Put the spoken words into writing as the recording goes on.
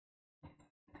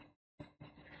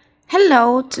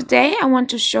Hello, today I want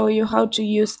to show you how to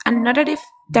use annotative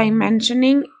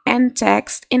dimensioning and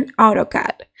text in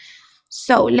AutoCAD.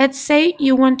 So let's say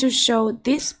you want to show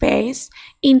this space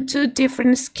in two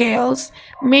different scales,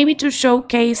 maybe to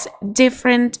showcase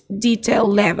different detail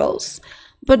levels,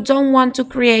 but don't want to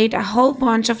create a whole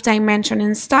bunch of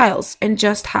dimensioning styles and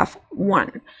just have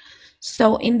one.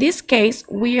 So in this case,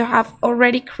 we have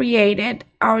already created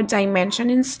our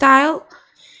dimensioning style,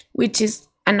 which is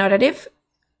annotative,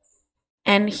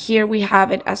 and here we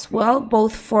have it as well,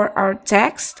 both for our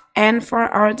text and for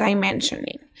our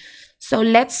dimensioning. So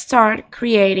let's start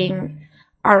creating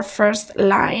our first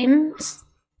lines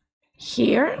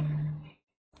here.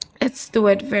 Let's do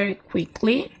it very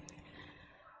quickly.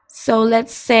 So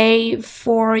let's say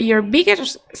for your bigger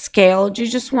scale, you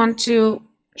just want to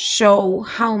show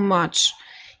how much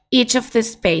each of the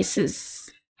spaces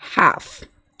have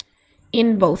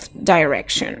in both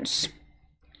directions.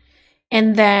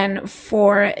 And then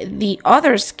for the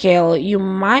other scale, you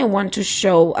might want to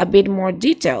show a bit more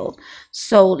detail.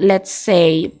 So let's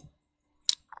say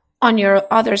on your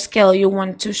other scale, you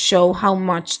want to show how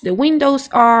much the windows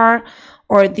are,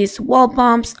 or these wall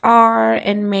bumps are,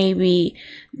 and maybe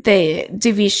the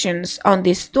divisions on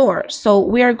this door. So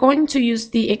we are going to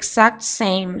use the exact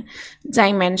same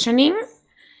dimensioning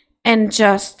and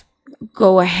just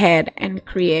go ahead and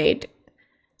create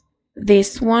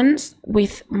these ones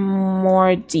with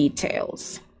more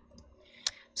details.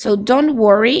 So don't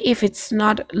worry if it's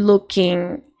not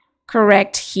looking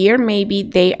correct here. Maybe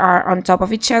they are on top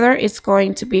of each other. It's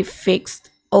going to be fixed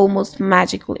almost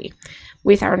magically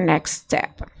with our next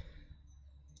step.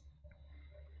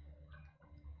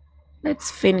 Let's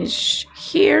finish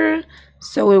here.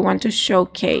 So we want to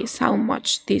showcase how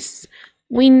much these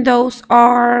windows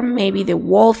are, maybe the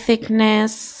wall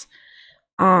thickness,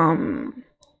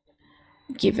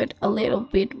 give it a little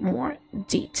bit more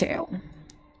detail.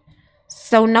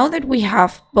 So now that we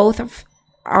have both of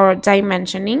our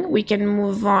dimensioning, we can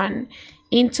move on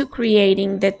into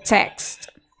creating the text.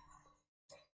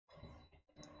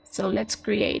 So let's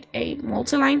create a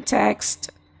multi-line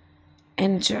text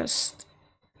and just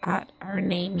add our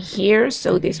name here.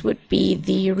 So this would be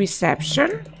the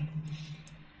reception.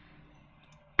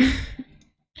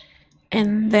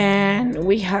 And then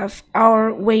we have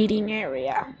our waiting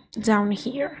area down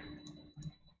here.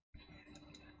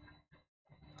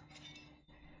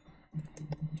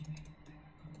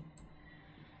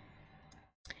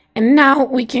 And now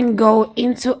we can go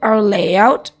into our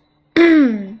layout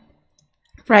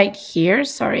right here,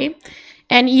 sorry.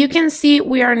 And you can see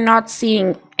we are not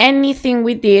seeing anything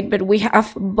we did, but we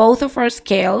have both of our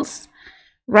scales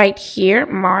right here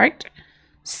marked.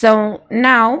 So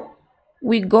now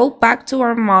we go back to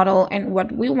our model, and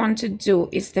what we want to do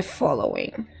is the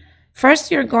following.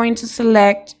 First, you're going to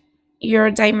select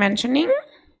your dimensioning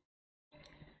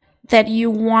that you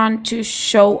want to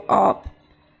show up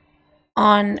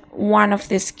on one of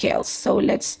the scales. So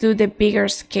let's do the bigger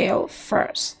scale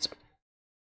first.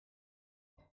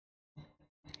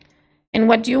 And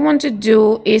what you want to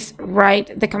do is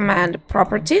write the command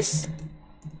properties.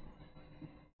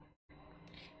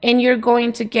 And you're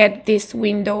going to get this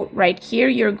window right here.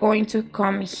 You're going to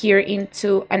come here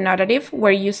into annotative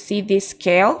where you see this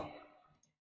scale.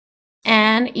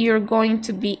 And you're going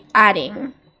to be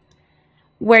adding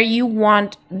where you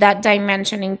want that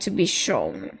dimensioning to be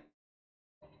shown.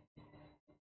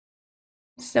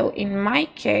 So in my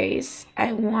case,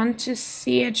 I want to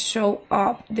see it show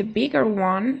up, the bigger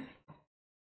one.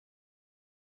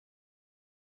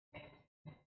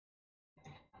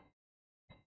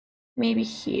 Maybe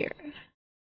here.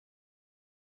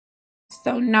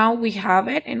 So now we have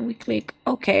it, and we click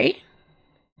OK.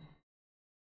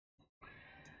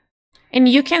 And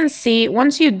you can see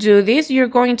once you do this, you're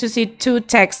going to see two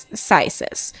text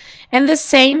sizes. And the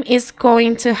same is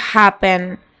going to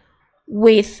happen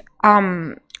with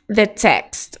the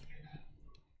text.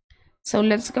 So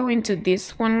let's go into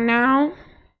this one now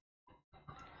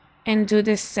and do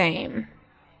the same.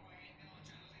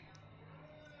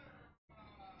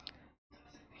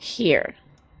 Here.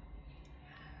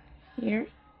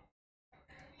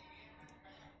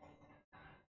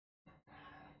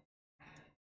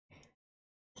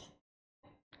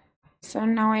 So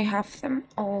now I have them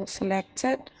all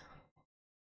selected.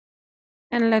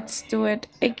 And let's do it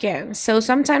again. So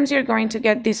sometimes you're going to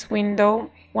get this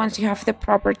window once you have the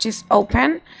properties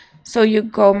open. So you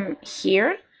go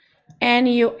here and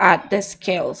you add the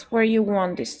scales where you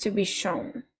want this to be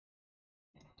shown.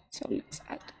 So let's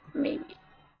add maybe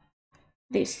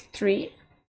these 3.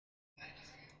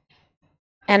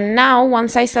 And now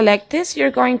once I select this, you're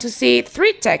going to see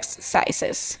 3 text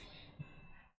sizes.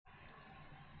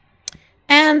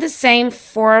 And the same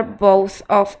for both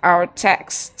of our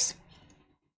texts.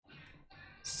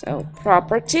 So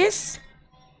properties,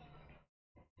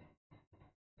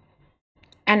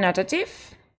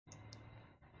 annotative,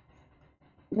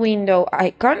 window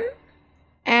icon,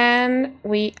 and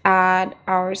we add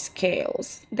our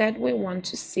scales that we want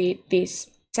to see this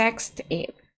text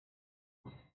in.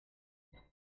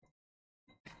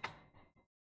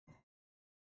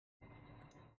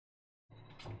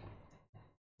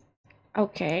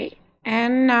 Okay,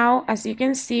 and now as you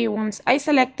can see, once I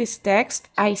select this text,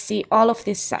 I see all of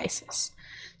these sizes.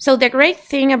 So the great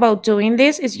thing about doing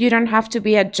this is you don't have to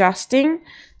be adjusting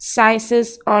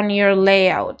sizes on your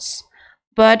layouts,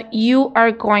 but you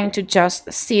are going to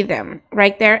just see them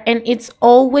right there, and it's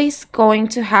always going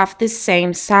to have the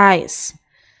same size.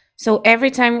 So every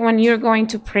time when you're going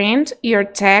to print your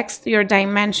text, your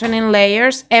dimension in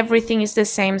layers, everything is the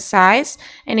same size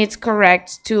and it's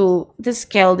correct to the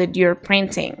scale that you're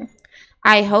printing.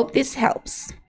 I hope this helps.